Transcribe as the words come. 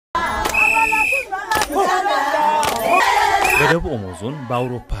በደቡብ ኦሞ ዞን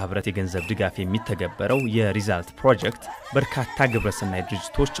በአውሮፓ ህብረት የገንዘብ ድጋፍ የሚተገበረው የሪዛልት ፕሮጀክት በርካታ ግብረሰናይ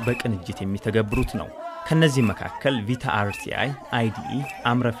ድርጅቶች በቅንጅት የሚተገብሩት ነው። ከነዚህ መካከል ቪታ አርቲአይ፣ አይዲኢ፣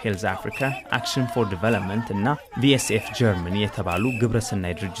 አምረፍ ሄልዝ አፍሪካ፣ አክሽን ፎር ዲቨሎፕመንት እና ቪኤስኤፍ ጀርመኒ የተባሉ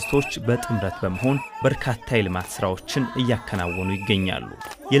ግብረሰናይ ድርጅቶች በጥምረት በመሆን በርካታ የልማት ስራዎችን እያከናወኑ ይገኛሉ።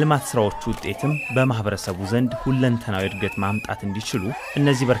 የልማት ስራዎቹ ውጤትም በማህበረሰቡ ዘንድ ሁለንተናዊ እድገት ማምጣት እንዲችሉ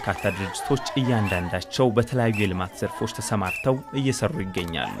እነዚህ በርካታ ድርጅቶች እያንዳንዳቸው በተለያዩ የልማት ዘርፎች ተሰማርተው እየሰሩ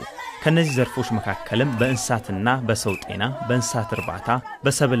ይገኛሉ። ከነዚህ ዘርፎች መካከልም በእንስሳትና በሰው ጤና፣ በእንስሳት እርባታ፣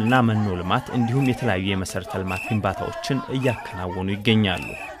 በሰብልና መኖ ልማት እንዲሁም የተለያዩ የመሰረተ ልማት ግንባታዎችን እያከናወኑ ይገኛሉ።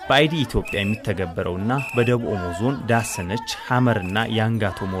 በአይዲ ኢትዮጵያ የሚተገበረውና በደቡብ ኦሞ ዞን ዳሰነች፣ ሐመርና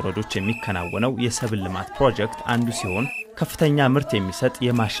ያንጋቶ ወረዳዎች የሚከናወነው የሰብል ልማት ፕሮጀክት አንዱ ሲሆን ከፍተኛ ምርት የሚሰጥ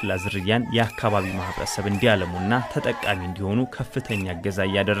የማሽላ ዝርያን የአካባቢው ማህበረሰብ እንዲያለሙና ተጠቃሚ እንዲሆኑ ከፍተኛ እገዛ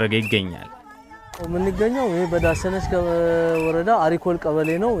እያደረገ ይገኛል። ምንገኘው ይሄ በዳሰነች ወረዳ አሪኮል ቀበሌ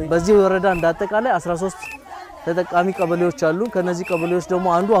ነው። በዚህ ወረዳ እንዳጠቃላይ 13 ተጠቃሚ ቀበሌዎች አሉ። ከነዚህ ቀበሌዎች ደግሞ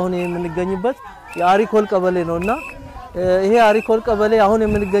አንዱ አሁን የምንገኝበት የአሪኮል ቀበሌ ነውና ይሄ አሪኮል ቀበሌ አሁን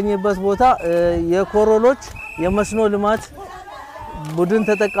የምንገኝበት ቦታ የኮሮሎች የመስኖ ልማት ቡድን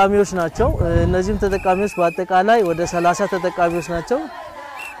ተጠቃሚዎች ናቸው። እነዚህም ተጠቃሚዎች በአጠቃላይ ወደ 30 ተጠቃሚዎች ናቸው።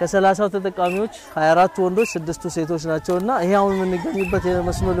 ከ30 ተጠቃሚዎች 24 ወንዶች 6 ሴቶች ናቸውና ይሄ አሁን የምንገኝበት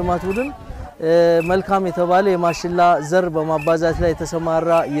የመስኖ ልማት ቡድን መልካም የተባለ የማሽላ ዘር በማባዛት ላይ የተሰማራ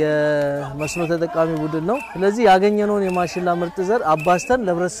የመስኖ ተጠቃሚ ቡድን ነው። ስለዚህ ያገኘነውን የማሽላ ምርጥ ዘር አባስተን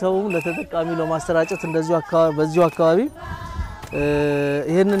ለህብረተሰቡ ለተጠቃሚ ለማስተራጨት በዚሁ አካባቢ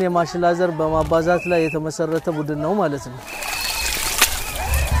ይሄንን የማሽላ ዘር በማባዛት ላይ የተመሰረተ ቡድን ነው ማለት ነው።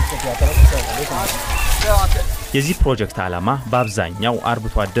 የዚህ ፕሮጀክት ዓላማ በአብዛኛው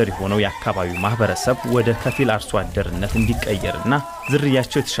አርብቶ አደር የሆነው የአካባቢው ማህበረሰብ ወደ ከፊል አርሶ አደርነት እንዲቀየርና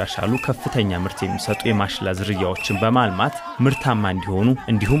ዝርያቸው የተሻሻሉ ከፍተኛ ምርት የሚሰጡ የማሽላ ዝርያዎችን በማልማት ምርታማ እንዲሆኑ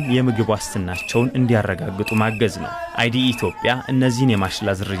እንዲሁም የምግብ ዋስትናቸውን እንዲያረጋግጡ ማገዝ ነው። አይዲኢ ኢትዮጵያ እነዚህን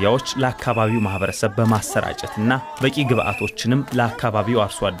የማሽላ ዝርያዎች ለአካባቢው ማህበረሰብ በማሰራጨትና በቂ ግብአቶችንም ለአካባቢው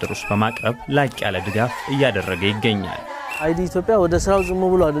አርሶ አደሮች በማቅረብ ላቅ ያለ ድጋፍ እያደረገ ይገኛል። አይዲኢ ኢትዮጵያ ወደ ስራው ዝም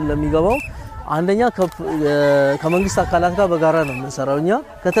ብሎ አይደለም የሚገባው። አንደኛ ከመንግስት አካላት ጋር በጋራ ነው የምንሰራውኛ።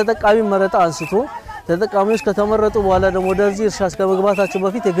 ከተጠቃሚ መረጣ አንስቶ ተጠቃሚዎች ከተመረጡ በኋላ ደግሞ ወደዚህ እርሻ እስከመግባታቸው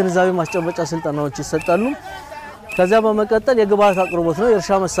በፊት የግንዛቤ ማስጨበጫ ስልጠናዎች ይሰጣሉ። ከዛ በመቀጠል የግብአት አቅርቦት ነው፣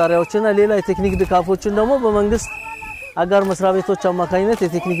 የእርሻ መሳሪያዎችና ሌላ የቴክኒክ ድጋፎችን ደግሞ በመንግስት አጋር መስሪያ ቤቶች አማካኝነት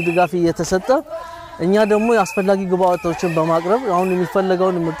የቴክኒክ ድጋፍ እየተሰጠ እኛ ደግሞ አስፈላጊ ግብአቶችን በማቅረብ አሁን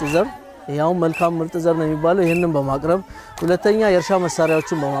የሚፈልገውን ምርጥ ዘር ያው መልካም ምርጥ ዘር ነው የሚባለው ይሄንን በማቅረብ ሁለተኛ የእርሻ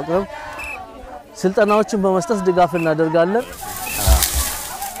መሳሪያዎችን በማቅረብ ስልጠናዎችን በመስጠት ድጋፍ እናደርጋለን።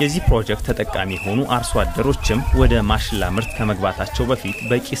 የዚህ ፕሮጀክት ተጠቃሚ ሆኑ አርሶ አደሮችም ወደ ማሽላ ምርት ከመግባታቸው በፊት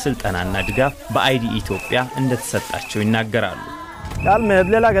በቂ ስልጠናና ድጋፍ በአይዲኢ ኢትዮጵያ እንደተሰጣቸው ይናገራሉ።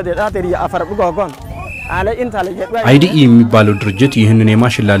 አይዲኢ የሚባለው ድርጅት ይህንን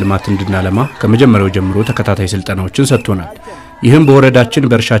የማሽላ ልማት እንድናለማ ከመጀመሪያው ጀምሮ ተከታታይ ስልጠናዎችን ሰጥቶናል። ይህም በወረዳችን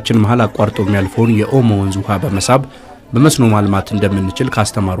በእርሻችን መሃል አቋርጦ የሚያልፈውን የኦሞ ወንዝ ውሃ በመሳብ በመስኖ ማልማት እንደምንችል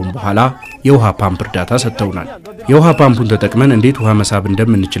ካስተማሩን በኋላ የውሃ ፓምፕ እርዳታ ሰጥተውናል። የውሃ ፓምፑን ተጠቅመን እንዴት ውሃ መሳብ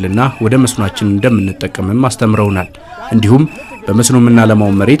እንደምንችልና ወደ መስኖአችን እንደምንጠቀምም አስተምረውናል። እንዲሁም በመስኖ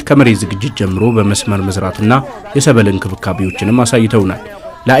ምናለማው መሬት ከመሬት ዝግጅት ጀምሮ በመስመር መዝራትና የሰብል እንክብካቤዎችንም አሳይተውናል።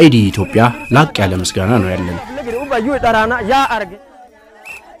 ለአይዲኢ ኢትዮጵያ ላቅ ያለ ምስጋና ነው ያለን።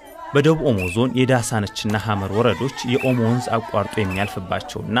 በደቡብ ኦሞ ዞን የዳሰነችና ሐመር ወረዳዎች የኦሞ ወንዝ አቋርጦ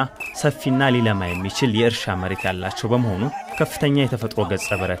የሚያልፍባቸውና ሰፊና ሊለማ የሚችል የእርሻ መሬት ያላቸው በመሆኑ ከፍተኛ የተፈጥሮ ገጸ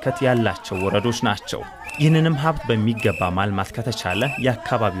በረከት ያላቸው ወረዳዎች ናቸው። ይህንንም ሀብት በሚገባ ማልማት ከተቻለ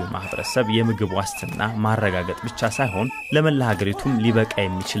የአካባቢው ማህበረሰብ የምግብ ዋስትና ማረጋገጥ ብቻ ሳይሆን ለመላ ሀገሪቱም ሊበቃ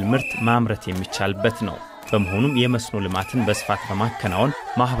የሚችል ምርት ማምረት የሚቻልበት ነው። በመሆኑም የመስኖ ልማትን በስፋት በማከናወን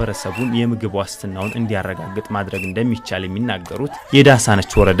ማህበረሰቡን የምግብ ዋስትናውን እንዲያረጋግጥ ማድረግ እንደሚቻል የሚናገሩት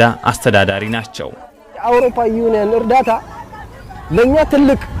የዳሰነች ወረዳ አስተዳዳሪ ናቸው። የአውሮፓ ዩኒየን እርዳታ ለኛ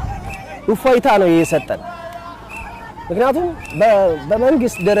ትልቅ እፎይታ ነው የሰጠን። ምክንያቱም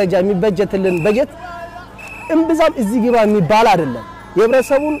በመንግስት ደረጃ የሚበጀትልን በጀት እምብዛም እዚህ ግባ የሚባል አይደለም።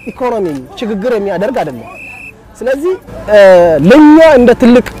 የህብረተሰቡን ኢኮኖሚ ችግር የሚያደርግ አይደለም። ስለዚህ ለኛ እንደ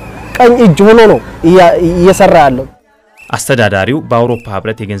ትልቅ ቀኝ እጅ ሆኖ ነው እየሰራ ያለው። አስተዳዳሪው በአውሮፓ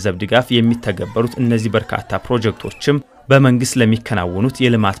ህብረት የገንዘብ ድጋፍ የሚተገበሩት እነዚህ በርካታ ፕሮጀክቶችም በመንግስት ለሚከናወኑት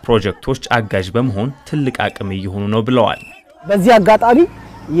የልማት ፕሮጀክቶች አጋዥ በመሆን ትልቅ አቅም እየሆኑ ነው ብለዋል። በዚህ አጋጣሚ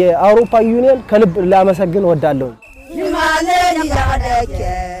የአውሮፓ ዩኒየን ከልብ ላመሰግን ወዳለሁ።